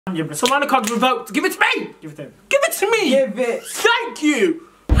Somali card revoked. Give it to me! Give it to him. Give it to me! Give it. Thank you!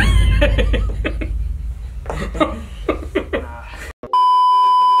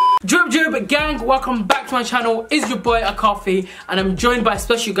 Drip gang, welcome back to my channel. It's your boy Akafi, and I'm joined by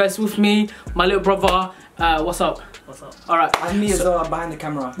special guests with me, my little brother. What's up? What's up? Alright. And me as well, behind the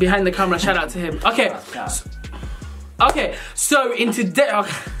camera. Behind the camera, shout out to him. Okay. So in today,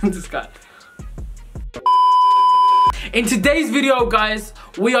 this guy. In today's video, guys,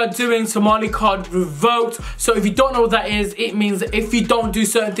 we are doing Somali card revoked. So if you don't know what that is, it means that if you don't do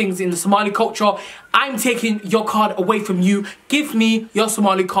certain things in the Somali culture, I'm taking your card away from you. Give me your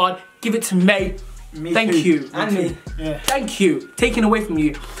Somali card. Give it to me. Thank you. And me. Yeah. Thank you. Taken away from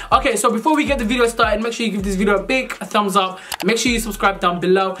you. Okay, so before we get the video started, make sure you give this video a big thumbs up. Make sure you subscribe down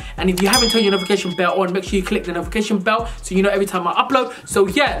below. And if you haven't turned your notification bell on, make sure you click the notification bell so you know every time I upload. So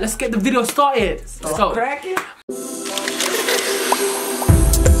yeah, let's get the video started. Let's go. Cracking.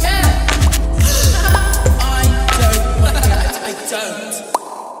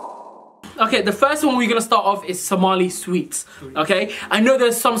 Okay, the first one we're gonna start off is Somali sweets. Okay, I know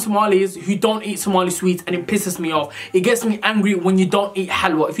there's some Somalis who don't eat Somali sweets, and it pisses me off. It gets me angry when you don't eat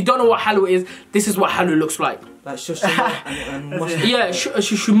halwa. If you don't know what halwa is, this is what halwa looks like. Like shushimo and mushroom. Yeah,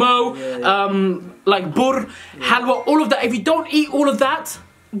 shushimo, like bur, halwa, all of that. If you don't eat all of that,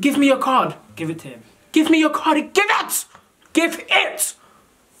 give me your card. Give it to him. Give me your card. Give it. Give it.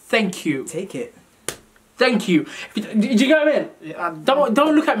 Thank you. Take it. Thank you. Did you get him in? Yeah,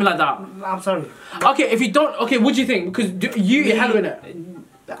 Don't look at me like that. I'm sorry. Okay, if you don't, okay, what do you think? Because you eat halwa in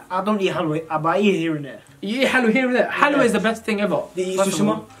it. I don't eat halwa, but I eat here and there. You eat halwa here and there. Halwa is the best thing ever. Do you eat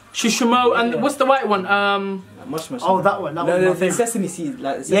shushimo? Shushimo, and what's the white one? Mushroom. Oh, that one. That one. The sesame seed.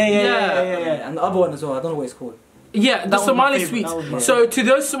 Like Yeah. And the other one as well. I don't know what it's called. Yeah, the Somali sweets. So to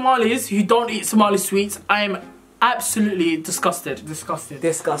those Somalis who don't eat Somali sweets, I am absolutely disgusted.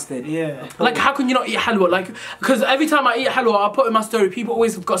 Disgusted. Yeah. Like, how can you not eat halwa? Like, because every time I eat halwa, I put in my story, people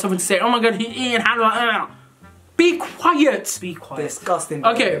always have got something to say. Oh my god, he's eating halwa. Be quiet. Be quiet. Disgusting.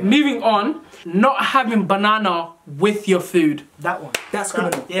 Okay, moving on. Not having banana with your food. That one. That's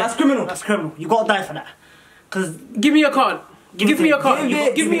criminal. Yeah. That's criminal. That's criminal. You gotta die for that. Cause Give me your card. Give me your card.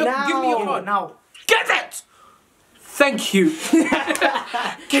 Give me your now. card. now. Get it! Thank you.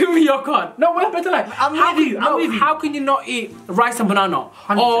 Give me your card. No, what better like? I'm with you. How can you not eat rice and banana?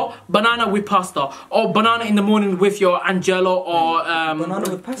 100%. Or banana with pasta? Or banana in the morning with your Angelo or Banana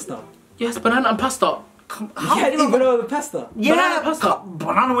with pasta. Yes, banana and pasta. You can't eat banana with pasta. Yeah, Banana pasta.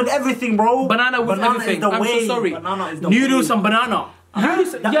 Banana with everything, bro. Banana with everything. Is the I'm way. so sorry. Banana is the Noodles way. and banana.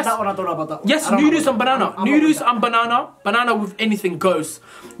 Noodles, yes. That one I don't know about that one. Yes, noodles and banana. Noodles and banana. Banana with anything goes.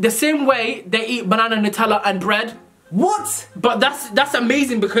 The same way they eat banana, Nutella and bread. What? But that's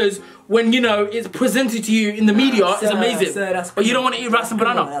amazing because when, you know, it's presented to you in the media, it's amazing. But you don't want to eat rice and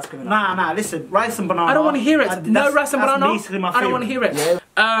banana. Nah, listen, rice and banana. I don't want to hear it. No rice and banana. Basically my I don't want to hear it.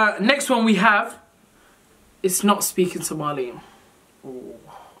 Yeah. Next one we have, it's not speaking Somali.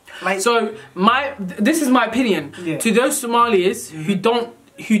 Like, So this is my opinion. Yeah. To those Somalis who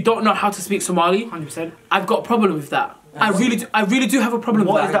don't know how to speak Somali, 100%. I've got a problem with that. I really do have a problem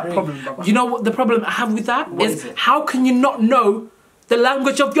with What is that. that problem, brother? You know what the problem I have with that is it? How can you not know the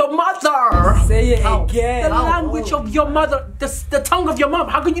language of your mother? Say it How? again. The language of your mother, the tongue of your mom.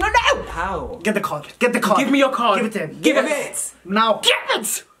 How can you not know? How? Get the card. Get the card. Give me your card. Give it to him. Give Give it. it. Now. Give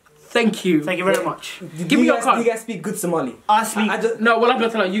it. Thank you. Thank you very much. Give me your card. Do you guys speak good Somali? I speak. No, well, I'm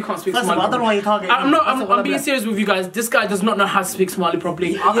not telling you, you can't speak First of Somali. all, I don't know why you're targeting. I'm being serious with you guys. This guy does not know how to speak Somali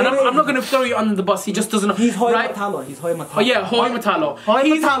properly. And I'm not going to throw you under the bus. He just doesn't know. He's Hoy right? Matalo. He's Hoy Matalo. Oh yeah, Hoy Matalo. Hoy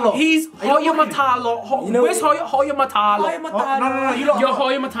Matalo. He's Hoy Matalo. You know Where's Hoy Matalo? Hoy Oh, no, you lot. You're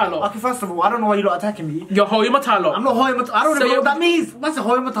Hoy Matalo. Okay, first of all, I don't know why you lot attacking me. You're Hoy Matalo. I'm not Hoy Matalo. I don't So even know what you're- that means. What's a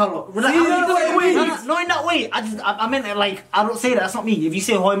Hoy Matalo? No, in that way. I meant it like, I don't say that. That's not me. If you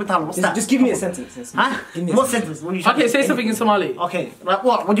say Hoy Matalo, what's that? Just give me a sentence. Huh? Give me a What sentence. sentence? What are you trying Okay, to say something in Somali. Okay, like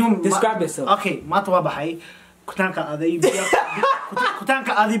what? What do you want? Describe yourself. Okay, matawa bahay. Kutanka adi biyak.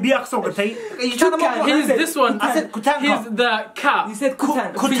 Kutanka adi biyak so gatay. You trying to mock Here's this one. I said Kutanka. Here's the cat. You said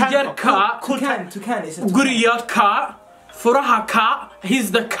Kutan. Finger cat. Tukan. It's a Tukan. Guriyat cat. Furaha cat.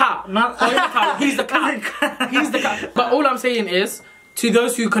 He's the cat. Not- Hoy Matalo. He's the cat. He's the cat. But all I'm saying is, to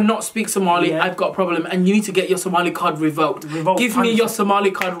those who cannot speak Somali, Yeah. I've got a problem, and you need to get your Somali card revoked. Give me 100%. your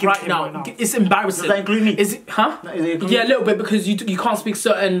Somali card Give it right to him now. right now. It's embarrassing. Does that include me? Is it? Huh? Does it include Yeah, a me? little bit because you can't speak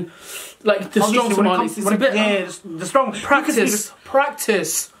certain, like the strong Obviously, when it Somalis. comes- It's when a it- bit. Yeah, the strong.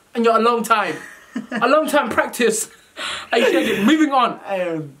 Practice, and you're a long time. A long time practice. Are you kidding? Moving on.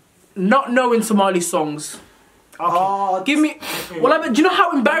 Not knowing Somali songs. Okay. Give me. Well, do you know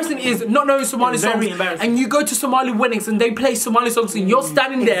how embarrassing it is not knowing Somali It's very songs? embarrassing. And you go to Somali weddings and they play Somali songs and you're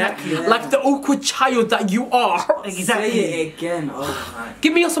standing there like the awkward child that you are. Exactly. Say it again. Oh my.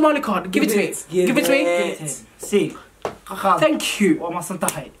 Give me your Somali card. Give it to me. Give it to me. See. Thank you.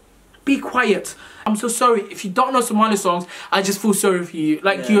 Be quiet. I'm so sorry. If you don't know Somali songs, I just feel sorry for you.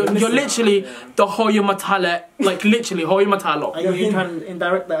 Like you're literally the Hoya Matala. Like literally Hoya Matala. Are you trying to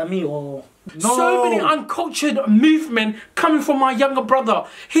indirect that at me or? No. So many uncultured movement coming from my younger brother.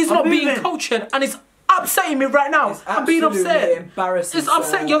 He's not being cultured and it's upsetting me right now. I'm being upset. Embarrassing. It's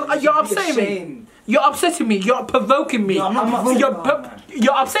upset. You're upsetting me. You're upsetting me. You're provoking me. No, I'm not provoking.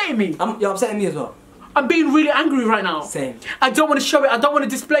 You're upsetting me. You're upsetting me as well. I'm being really angry right now. Same. I don't want to show it. I don't want to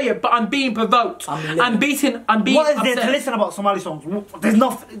display it, but I'm being provoked. I'm being What is upset. there to listen about Somali songs? There's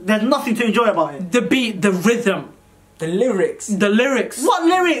nothing to enjoy about it. The beat, the rhythm, The lyrics. the lyrics. What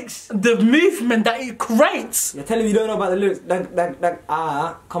lyrics? The movement that it creates. You're telling me you don't know about the lyrics.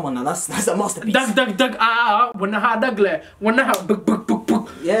 Come on now, that's a masterpiece.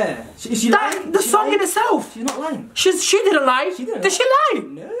 Yeah. The song in itself. She's not lying. She didn't lie. She didn't Did she lie?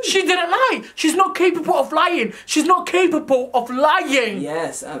 No. She didn't lie. She's not capable of lying. She's not capable of lying.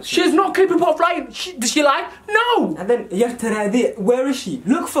 Yes, absolutely. She's not capable of lying. Did she lie? No. And then Yartaradi, where is she?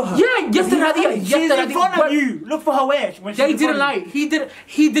 Look for her. Yeah, yesterday. She's in front of you. Look for her where? They didn't lie.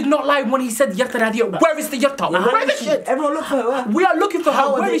 He did not lie when he said Yartaradi. Where is the Yarta? Where is she? Everyone look for her. Where? We are looking for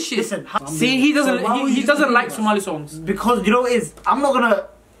her. Where is she? Listen, see, he doesn't like Somali songs. Because you know what it is? I'm not gonna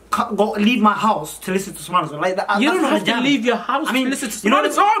leave my house to listen to Somali songs like that. You don't have to leave your house to listen to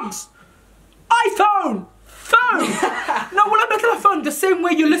Somali songs. Phone. No, when I'm looking at phone, the same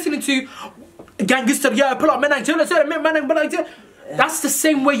way you're listening to Gangster, yeah, pull up, man, that's the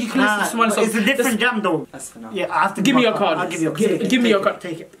same way you can listen to Somali songs. It's a different jam though. That's for now. Yeah, I have to give me your card. I'll give you a card. Give me your card.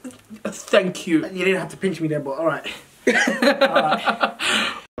 Take it. Thank you. You didn't have to pinch me there, but alright.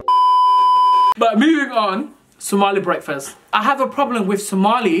 But moving on, Somali breakfast. I have a problem with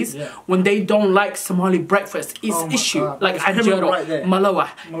Somalis when they don't like Somali breakfast. It's issue. God. Like It's Anjero, right there. Malawa,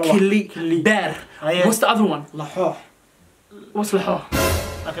 Kili, Bear. Yeah. What's the other one? Lahore. What's Lahore?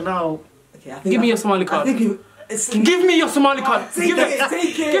 I can now. Okay, Give me your Somali card. Give me your Somali card. Give it.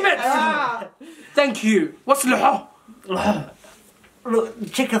 Take it. Give it. Thank you. What's Lahore?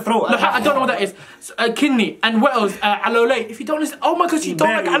 Look, check your throat. I don't know what that is. Kidney. And what else? Alole. If you don't listen, oh my gosh, you don't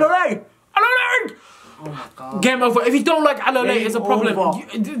like Alole. Alole. Oh my God. Game over. If you don't like Alole, it's a problem.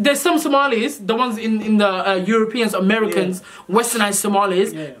 There's some Somalis, the ones in the Europeans, Americans, westernized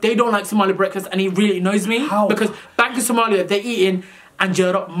Somalis, they don't like Somali breakfast, and it really annoys me. How? Because back in Somalia, they're eating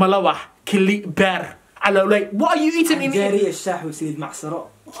Anjero, Malawa, Kili, Bear, Alole. What are you eating in جاري الشاح وسيد معصرة.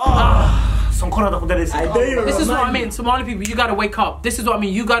 This is what I mean. Somali people, you gotta wake up. This is what I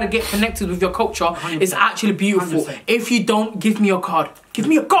mean. You gotta get connected with your culture. 100%. It's actually beautiful. 100%. If you don't, give me your card. Give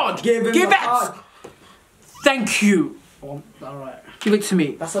me your card. Give it. Card. Thank you. Alright. Give it to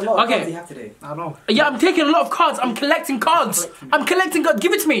me. That's a lot of cards you have today. I know. Yeah, I'm taking a lot of cards. I'm collecting cards. I'm collecting cards.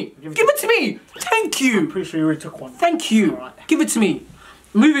 Give it to me. Give it to me. Thank you. I'm pretty sure you already took one. Thank you. Alright. Give it to me.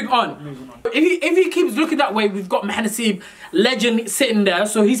 Moving on. If he keeps looking that way, we've got Mahanasib, legend, sitting there.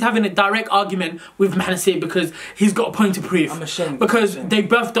 So he's having a direct argument with Mahanasib because he's got a point to prove. I'm ashamed. Because they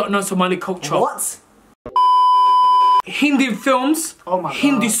both don't know Somali culture. What? Hindi films,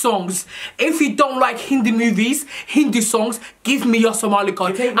 Hindi songs. If you don't like Hindi movies, Hindi songs, give me your Somali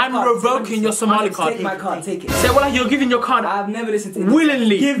card. I'm revoking your Somali card. Take my card, take it. Say, well, you're giving your card I've never listened to it.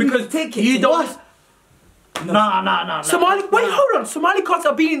 willingly because take it. you don't. No. Somali, wait, hold on. Somali cards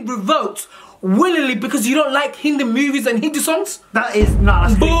are being revoked willingly because you don't like Hindi movies and Hindi songs? That is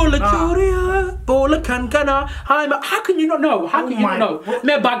not. Bola Churia, Bola Kankana. How can you not know? How can you not know?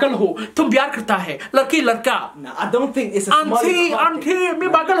 Me bagal ho, tum pyar karta hai, ladki ladka. No, I don't think it's a Somali card. Auntie, me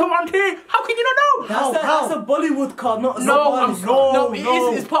bagal ho, auntie. How can you not know? That's a Bollywood card, not a No, Somali card.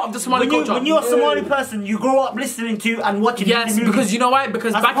 no, it's part of the Somali culture. When you're a Somali person, you grow up listening to and watching. Yes, because you know why?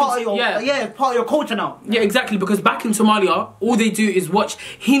 Because that's back part in of your, it's part of your culture now. Yeah, exactly. Because back in Somalia, all they do is watch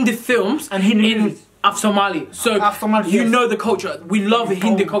Hindi films and Hindi movies. Of Somali. So you know the culture. We love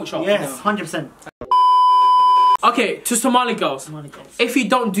Hindi culture. Yes, 100%. Okay, to Somali girls. If you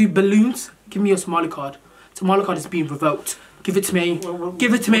don't do balloons, give me your Somali card. Somali card is being revoked. Give it to me.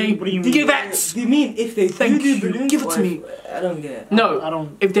 Give it to me. Give it. Do you mean if they do balloons? Give it to me. I don't get it. No, I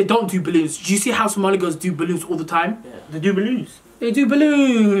don't. If they don't do balloons, do you see how Somali girls do balloons all the time? Yeah. They do balloons. They do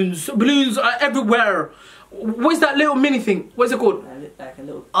balloons. Balloons are everywhere. What's that little mini thing? What's it called? Like a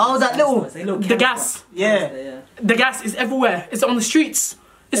little. Oh, that little. The gas. Yeah. The gas is everywhere. It's on the streets.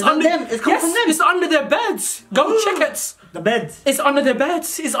 It's under them. It's coming from them. It's under their beds. Go check it. The bed. It's under the bed.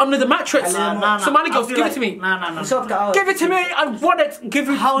 It's under the mattress. Somali girls, give it to me. Nah. Give it to me. I want it. Give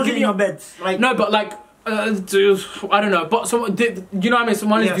it. How is it in your bed? Like no, but like. Dude, I don't know, but you know what I mean?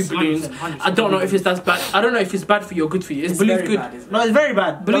 Somalis do balloons. 100%. I don't know if it's that bad. I don't know if it's bad for you or good for you. It's balloons good? Bad, no, it's very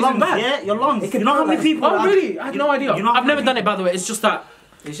bad. Balloons is bad. Yeah, your lungs. You know how many people? Oh, really? I had no idea. I've never done it, by the way. It's just that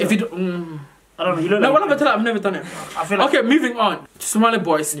if you don't. I don't know. You look no, what am I telling you? I've never done it. I feel like okay, moving on. Somali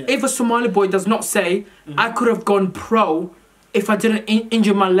boys. Yeah. If a Somali boy does not say, I could have gone pro if I didn't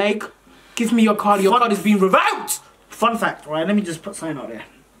injure my leg, give me your card. Your card is being revoked. Fun fact, right? Let me just put something out there.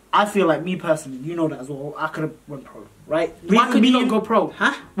 I feel like me personally, you know that as well, I could have went pro, right? Why can you not go pro?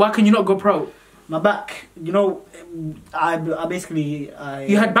 Huh? Why can you not go pro? My back, you know, I basically...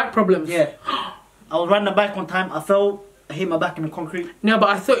 You had back problems? Yeah. I was riding the bike one time, I fell, I hit my back in the concrete. No, but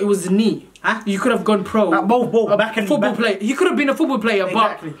I thought it was the knee. Huh? You could have gone pro. Both, back and... Football player. He could have been a football player,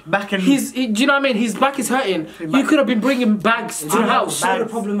 exactly. But... Back and... do you know what I mean? His back is hurting. You could have been bringing bags to the house. Shoulder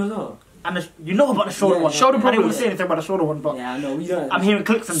problem as well. And you know about the shoulder one. Shoulder problem. I didn't want to say anything about the shoulder one, but yeah, I know. We don't. I'm hearing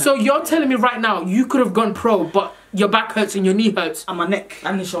clicks on that. So you're telling me right now you could have gone pro, but your back hurts and your knee hurts and my neck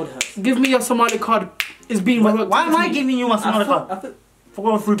and the shoulder hurts. Give me your Somali card. It's being revoked. Why am I giving you my Somali card? For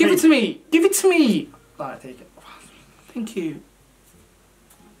going through. Give it to me. Give it to me. Alright, take it. Thank you.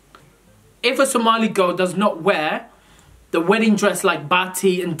 If a Somali girl does not wear the wedding dress like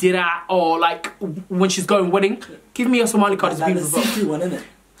bati and dira or like when she's going wedding, give me your Somali card. It's being revoked. See-through one, isn't it?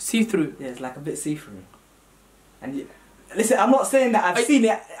 See-through. Yeah, it's like a bit see-through. And listen, I'm not saying that I've seen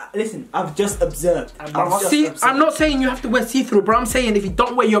it. Listen, I've just observed. I'm not saying you have to wear see-through, but I'm saying if you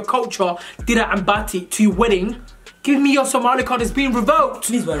don't wear your culture, dira and bati to your wedding, give me your Somali card. It's being revoked.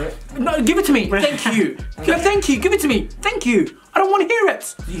 Please wear it. No, give it to me. Thank you. Thank you. Give it to me. Thank you. I don't want to hear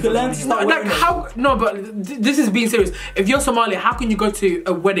it. You can learn to start wearing it. How? No, but this is being serious. If you're Somali, how can you go to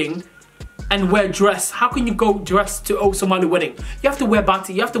a wedding and wear dress? How can you go dressed to a Somali wedding? You have to wear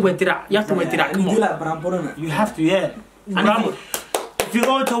bati. You have to wear dira. You have to wear dira. Come on. You do like Brambo, don't you? You have to, yeah. And if you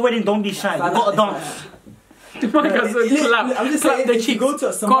go to a wedding, don't be shy. You gotta dance. I'm just saying, the if you go to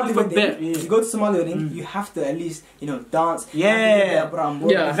a Somali wedding, you go to Somali wedding, you have to at least, you know, dance. Yeah,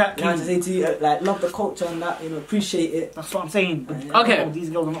 exactly. You know, to say to you, like, love the culture and that, you know, appreciate it. That's what I'm saying. Okay. These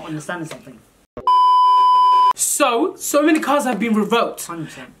girls are not understanding something. So many cards have been revoked.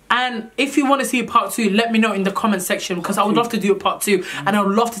 100%. And if you want to see a part 2, let me know in the comment section because I would love to do a part 2 and I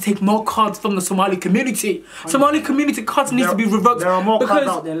would love to take more cards from the Somali community. Somali community cards need to be revoked. There are more cards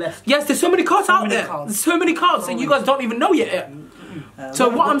out there left. Yes, there's so many cards out there. There's so many cards and you guys don't even know yet.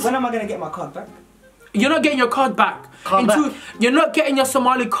 When am I going to get my card back? You're not getting your card back. You're not getting your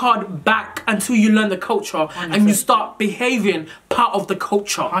Somali card back until you learn the culture 100%. And you start behaving part of the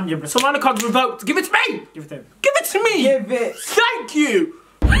culture. 100%. Somali card revoked. Give it to me. Give it to him. Give it to me. Give it. Thank you.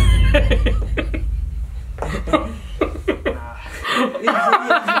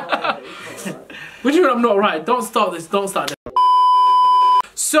 What do you mean I'm not right? Don't start this. Don't start this.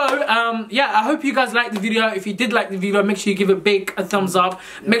 So, yeah, I hope you guys liked the video. If you did like the video, make sure you give it a thumbs up.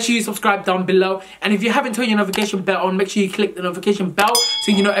 Make sure you subscribe down below. And if you haven't turned your notification bell on, make sure you click the notification bell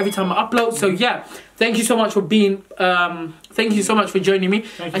so you know every time I upload. So, yeah, thank you so much for being, thank you so much for joining me.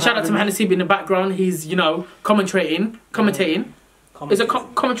 And shout out to Hennessy in the background. He's, you know, commentating. Is it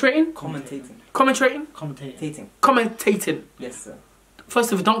commentating? Commentating. Yes, sir.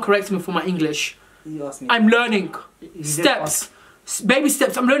 First of all, don't correct me for my English. You asked me. I'm learning. Steps. Baby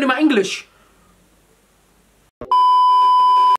steps. I'm learning my English.